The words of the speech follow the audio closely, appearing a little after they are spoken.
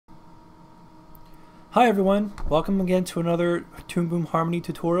Hi everyone, welcome again to another Toon Boom Harmony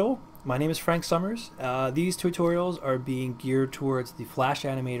tutorial. My name is Frank Summers. These tutorials are being geared towards the Flash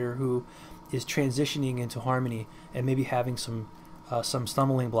animator who is transitioning into Harmony and maybe having some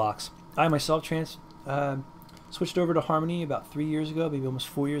stumbling blocks. I myself switched over to Harmony about 3 years ago, maybe almost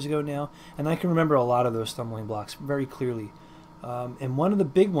 4 years ago now, and I can remember a lot of those stumbling blocks very clearly. And one of the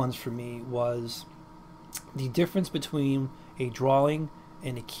big ones for me was the difference between a drawing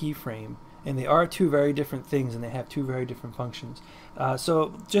and a keyframe. And they are two very different things, and they have two very different functions.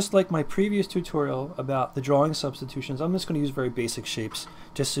 So just like my previous tutorial about the drawing substitutions, I'm just going to use very basic shapes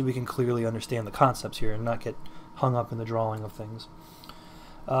just so we can clearly understand the concepts here and not get hung up in the drawing of things.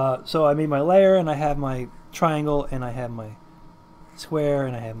 So I made my layer, and I have my triangle, and I have my square,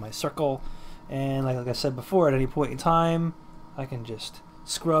 and I have my circle. And like I said before, at any point in time, I can just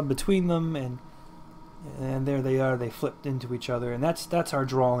scrub between them, and there they are, they flipped into each other, and that's our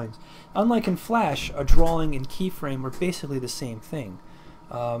drawings. Unlike in Flash, a drawing and keyframe are basically the same thing.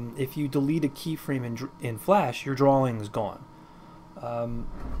 If you delete a keyframe in Flash, your drawing is gone.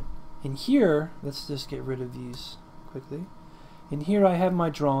 In here, let's just get rid of these quickly. In here I have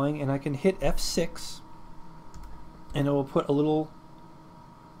my drawing, and I can hit F6, and it will put a little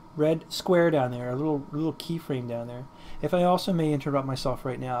red square down there, a little keyframe down there. If I also may interrupt myself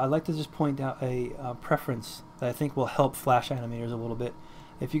right now, I'd like to just point out a preference that I think will help Flash animators a little bit.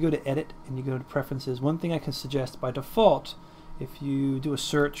 If you go to Edit and you go to Preferences, one thing I can suggest by default, if you do a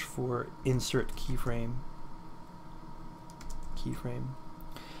search for Insert Keyframe,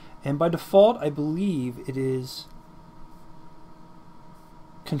 and by default I believe it is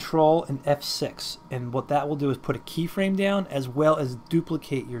Control and F6, and what that will do is put a keyframe down as well as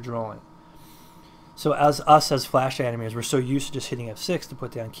duplicate your drawing. So as Flash animators, we're so used to just hitting F6 to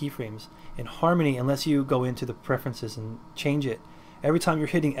put down keyframes. In Harmony, unless you go into the preferences and change it, every time you're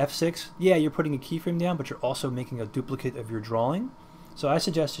hitting F6, yeah, you're putting a keyframe down, but you're also making a duplicate of your drawing. So I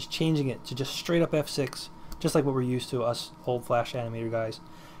suggest just changing it to just straight up F6, just like what we're used to, us old Flash animator guys.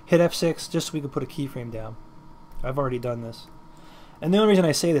 Hit F6 just so we can put a keyframe down. I've already done this. And the only reason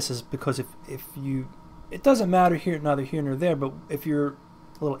I say this is because if you, it doesn't matter here, neither here nor there, but if you're a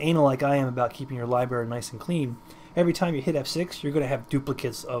little anal like I am about keeping your library nice and clean, every time you hit F6, you're going to have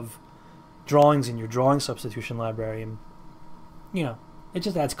duplicates of drawings in your drawing substitution library, and you know, it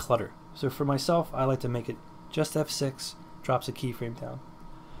just adds clutter. So for myself, I like to make it just F6, drops a keyframe down.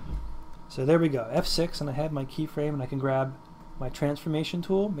 So there we go, F6, and I have my keyframe, and I can grab my transformation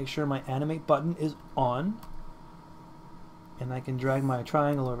tool, make sure my animate button is on, and I can drag my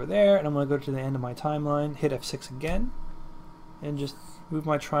triangle over there, and I'm going to go to the end of my timeline, hit F6 again, and just move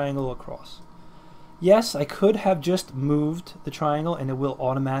my triangle across. Yes, I could have just moved the triangle and it will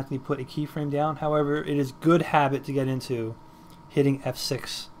automatically put a keyframe down. However, it is good habit to get into hitting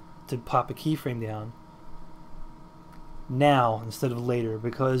F6 to pop a keyframe down now instead of later,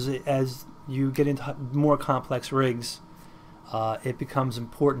 because as you get into more complex rigs, it becomes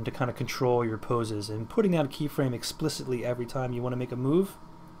important to kind of control your poses, and putting down a keyframe explicitly every time you want to make a move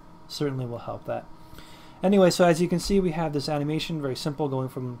certainly will help that. Anyway, so as you can see, we have this animation, very simple, going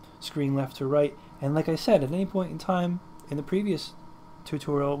from screen left to right, and like I said, at any point in time in the previous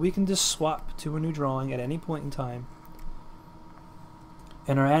tutorial, we can just swap to a new drawing at any point in time,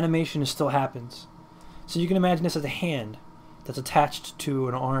 and our animation still happens. So you can imagine this as a hand that's attached to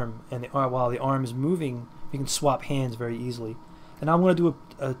an arm, and while the arm is moving, you can swap hands very easily. And I'm going to do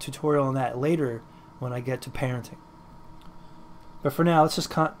a tutorial on that later when I get to parenting. But for now, let's just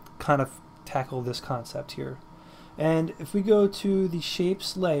kind of tackle this concept here. And if we go to the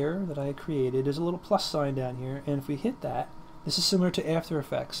shapes layer that I created, there's a little plus sign down here, and if we hit that, this is similar to After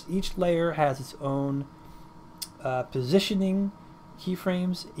Effects. Each layer has its own positioning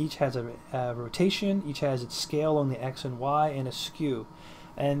keyframes, each has a rotation, each has its scale on the X and Y, and a skew.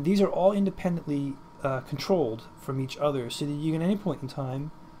 And these are all independently controlled from each other, so that you can at any point in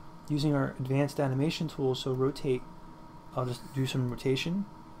time, using our advanced animation tool, so rotate, I'll just do some rotation,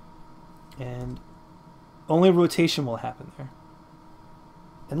 and only rotation will happen there.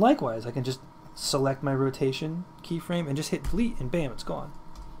 And likewise, I can just select my rotation keyframe and just hit delete, and bam, it's gone.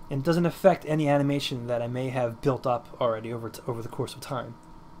 And it doesn't affect any animation that I may have built up already over the course of time.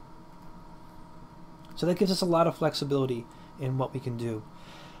 So that gives us a lot of flexibility in what we can do.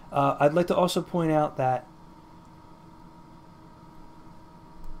 I'd like to also point out that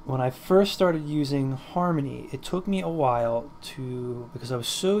when I first started using Harmony, it took me a while because I was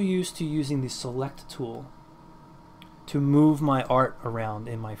so used to using the select tool to move my art around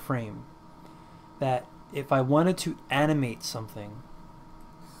in my frame, that if I wanted to animate something,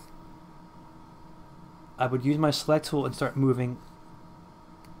 I would use my select tool and start moving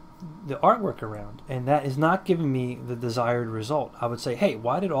the artwork around, and that is not giving me the desired result. I would say, hey,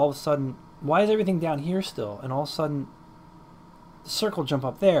 why is everything down here still, and all of a sudden the circle jump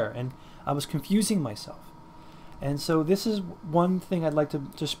up there? And I was confusing myself. And so this is one thing I'd like to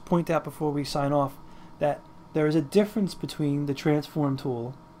just point out before we sign off, that there is a difference between the transform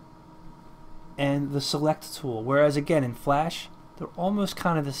tool and the select tool, whereas again in Flash they're almost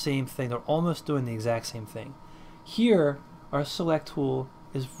kind of the same thing. They're almost doing the exact same thing. Here our select tool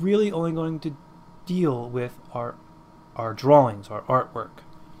is really only going to deal with our drawings, our artwork.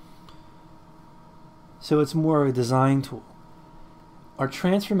 So it's more of a design tool. Our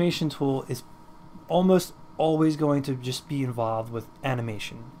transformation tool is almost always going to just be involved with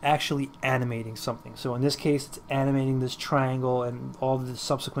animation, actually animating something. So in this case, it's animating this triangle and all the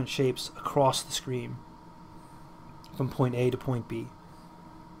subsequent shapes across the screen from point A to point B.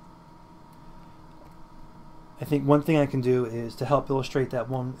 I think one thing I can do is to help illustrate that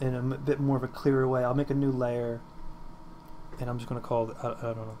one in a bit more of a clearer way. I'll make a new layer, and I'm just going to call it, I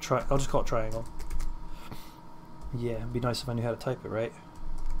don't know, I'll just call it triangle. Yeah, it'd be nice if I knew how to type it, right?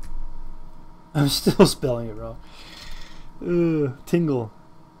 I'm still spelling it wrong. Tingle.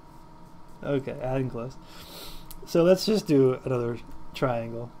 Okay, adding close. So let's just do another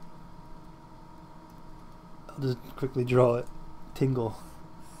triangle. I'll just quickly draw it. Tingle.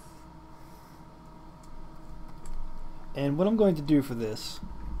 And what I'm going to do for this,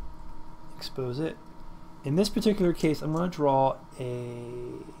 expose it. In this particular case, I'm going to draw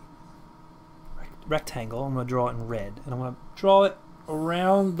a rectangle. I'm going to draw it in red, and I'm going to draw it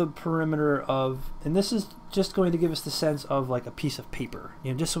around the perimeter of, and this is just going to give us the sense of like a piece of paper,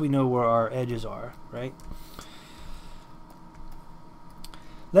 you know, just so we know where our edges are, right?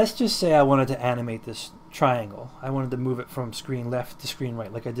 Let's just say I wanted to animate this triangle. I wanted to move it from screen left to screen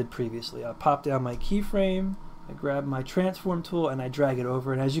right like I did previously. I pop down my keyframe, I grab my transform tool, and I drag it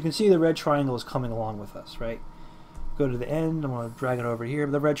over, and as you can see, the red triangle is coming along with us, right? Go to the end, I'm going to drag it over here.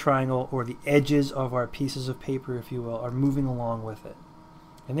 The red triangle, or the edges of our pieces of paper, if you will, are moving along with it.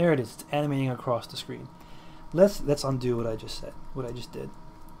 And there it is, it's animating across the screen. Let's undo what I just said, what I just did.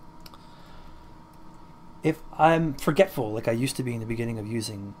 If I'm forgetful, like I used to be in the beginning of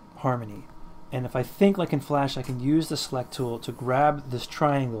using Harmony, and if I think like in Flash, I can use the select tool to grab this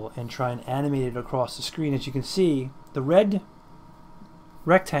triangle and try and animate it across the screen. As you can see, the red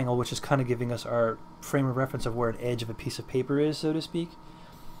rectangle, which is kind of giving us our frame of reference of where an edge of a piece of paper is, so to speak,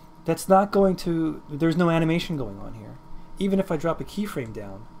 that's not going to, there's no animation going on here. Even if I drop a keyframe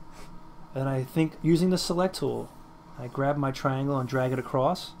down, and I think using the select tool, I grab my triangle and drag it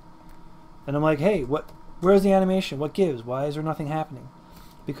across, and I'm like, hey, where's the animation? What gives? Why is there nothing happening?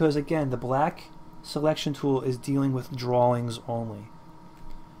 Because again, the black selection tool is dealing with drawings only.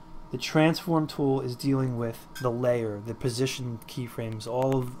 The transform tool is dealing with the layer, the position keyframes,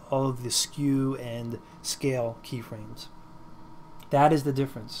 all of the skew and scale keyframes. That is the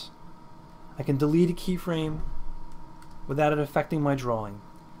difference. I can delete a keyframe without it affecting my drawing.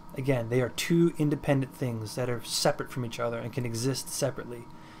 Again, they are two independent things that are separate from each other and can exist separately.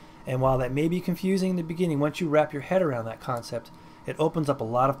 And while that may be confusing in the beginning, once you wrap your head around that concept, it opens up a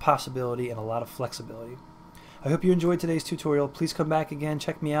lot of possibility and a lot of flexibility. I hope you enjoyed today's tutorial. Please come back again,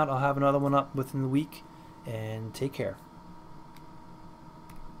 check me out. I'll have another one up within the week, and take care.